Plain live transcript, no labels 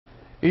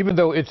Even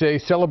though it's a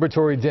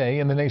celebratory day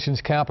in the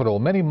nation's capital,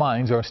 many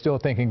minds are still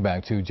thinking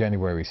back to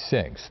January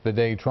 6th, the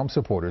day Trump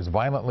supporters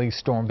violently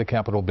stormed the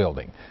Capitol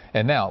building.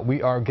 And now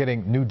we are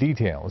getting new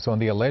details on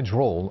the alleged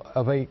role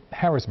of a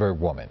Harrisburg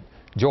woman.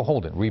 Joe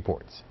Holden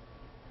reports.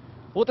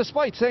 Well,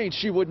 despite saying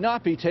she would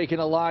not be taken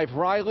alive,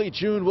 Riley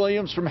June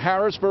Williams from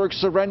Harrisburg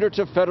surrendered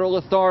to federal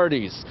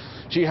authorities.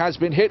 She has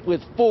been hit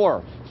with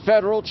 4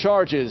 federal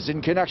charges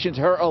in connection to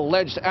her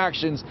alleged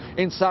actions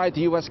inside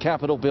the U.S.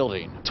 Capitol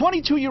building.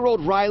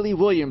 22-year-old Riley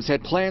Williams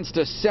had plans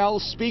to sell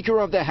Speaker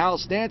of the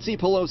House Nancy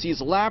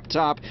Pelosi's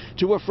laptop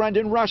to a friend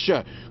in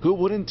Russia, who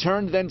would in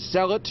turn then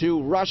sell it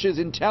to Russia's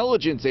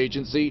intelligence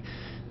agency.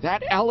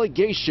 That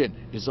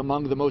allegation is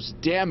among the most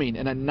damning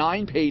in a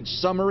 9-page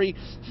summary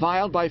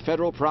filed by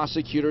federal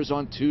prosecutors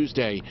on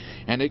Tuesday.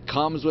 And it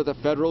comes with a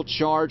federal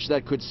charge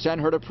that could send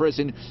her to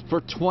prison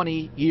for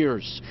 20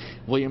 years.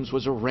 Williams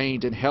was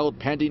arraigned and held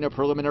pending a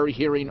preliminary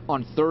hearing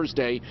on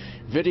Thursday.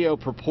 Video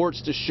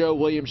purports to show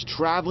Williams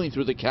traveling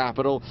through the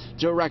Capitol,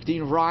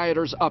 directing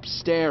rioters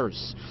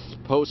upstairs.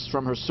 Posts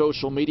from her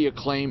social media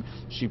claim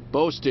she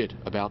boasted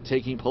about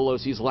taking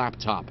Pelosi's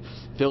laptop.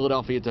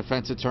 Philadelphia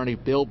defense attorney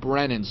Bill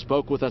Brennan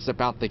spoke with us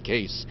about the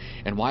case.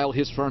 And while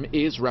his firm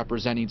is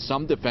representing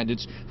some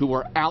defendants who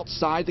were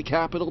outside the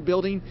Capitol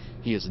building,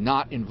 he is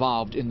not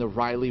involved in the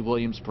Riley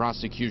Williams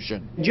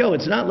prosecution. Joe,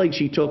 it's not like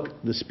she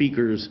took the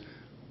Speaker's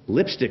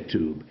lipstick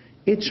tube.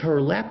 It's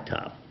her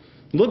laptop.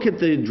 Look at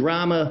the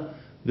drama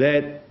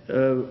that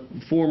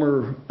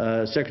former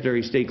Secretary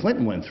of State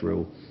Clinton went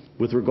through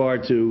with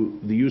regard to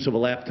the use of a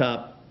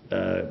laptop,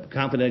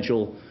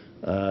 confidential,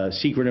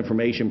 secret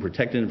information,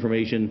 protected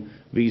information,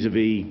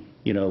 vis-a-vis,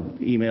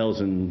 emails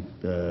and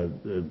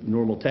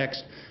normal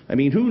text. I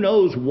mean, who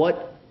knows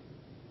what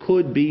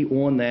could be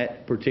on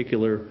that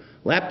particular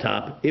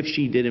laptop if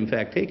she did in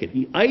fact take it.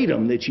 The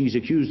item that she's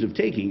accused of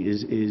taking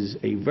is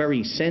a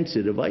very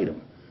sensitive item.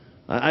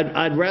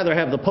 I'd rather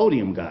have the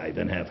podium guy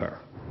than have her.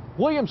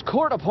 Williams'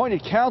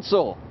 court-appointed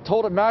counsel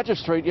told a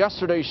magistrate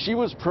yesterday she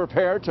was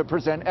prepared to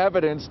present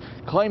evidence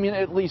claiming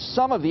at least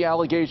some of the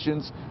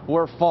allegations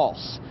were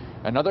false.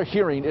 Another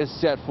hearing is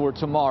set for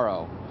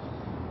tomorrow.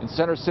 In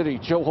Center City,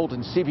 Joe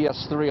Holden,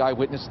 CBS 3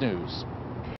 Eyewitness News.